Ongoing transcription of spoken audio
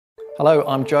Hello,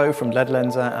 I'm Joe from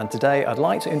Ledlenser, and today I'd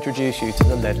like to introduce you to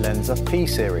the Ledlenser P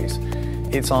series.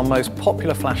 It's our most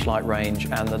popular flashlight range,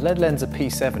 and the Ledlenser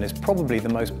P7 is probably the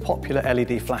most popular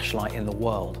LED flashlight in the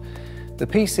world. The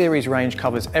P series range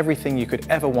covers everything you could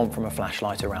ever want from a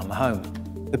flashlight around the home.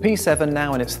 The P7,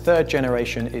 now in its third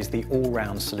generation, is the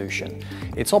all-round solution.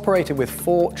 It's operated with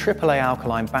 4 AAA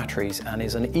alkaline batteries and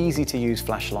is an easy-to-use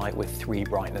flashlight with 3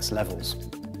 brightness levels.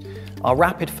 Our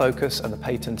rapid focus and the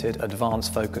patented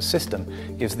advanced focus system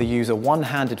gives the user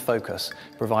one-handed focus,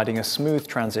 providing a smooth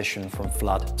transition from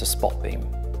flood to spot beam.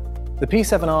 The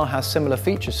P7R has similar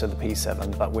features to the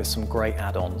P7, but with some great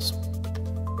add-ons.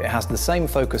 It has the same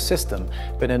focus system,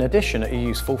 but in addition a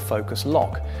useful focus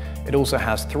lock. It also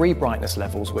has 3 brightness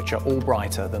levels, which are all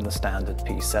brighter than the standard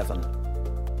P7.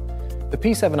 The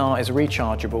P7R is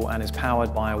rechargeable and is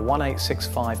powered by a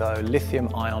 18650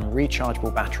 lithium-ion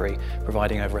rechargeable battery,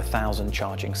 providing over 1,000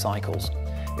 charging cycles.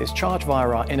 It's charged via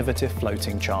our innovative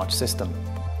floating charge system.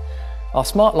 Our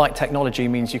smart light technology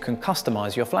means you can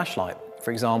customize your flashlight.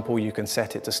 For example, you can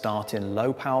set it to start in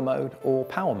low power mode or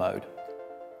power mode.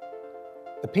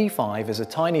 The P5 is a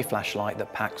tiny flashlight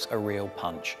that packs a real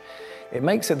punch. It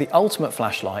makes it the ultimate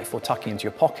flashlight for tucking into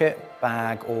your pocket,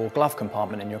 bag or glove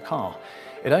compartment in your car.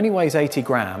 It only weighs 80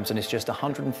 grams and is just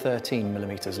 113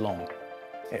 millimeters long.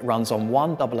 It runs on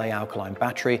one AA alkaline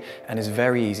battery and is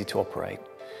very easy to operate.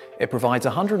 It provides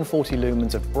 140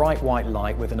 lumens of bright white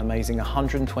light with an amazing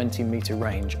 120 meter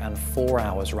range and 4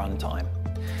 hours runtime.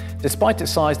 Despite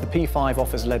its size, the P5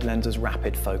 offers Ledlenser's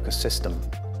rapid focus system.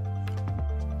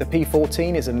 The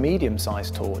P14 is a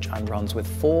medium-sized torch and runs with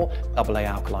 4 AA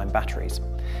alkaline batteries.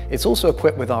 It's also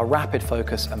equipped with our rapid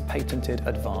focus and patented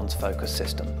advanced focus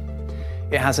system.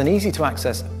 It has an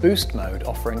easy-to-access boost mode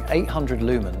offering 800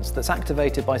 lumens that's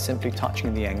activated by simply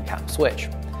touching the end cap switch.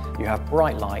 You have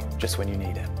bright light just when you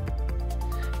need it.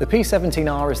 The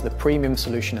P17R is the premium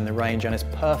solution in the range and is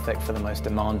perfect for the most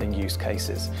demanding use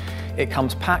cases. It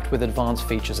comes packed with advanced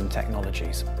features and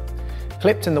technologies.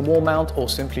 Clipped in the wall mount or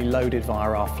simply loaded via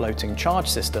our floating charge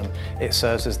system, it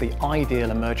serves as the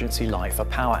ideal emergency light for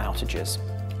power outages.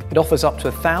 It offers up to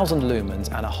 1,000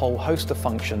 lumens and a whole host of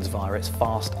functions via its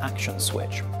fast action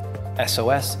switch.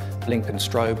 SOS, blink and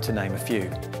strobe to name a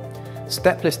few.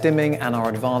 Stepless dimming and our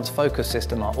advanced focus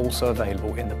system are also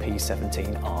available in the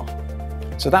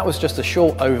P17R. So that was just a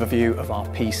short overview of our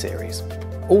P series.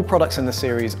 All products in the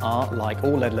series are, like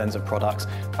all Ledlenser products,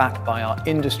 backed by our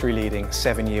industry-leading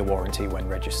 7-year warranty when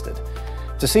registered.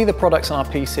 To see the products in our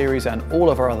P series and all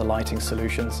of our other lighting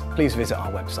solutions, please visit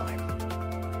our website.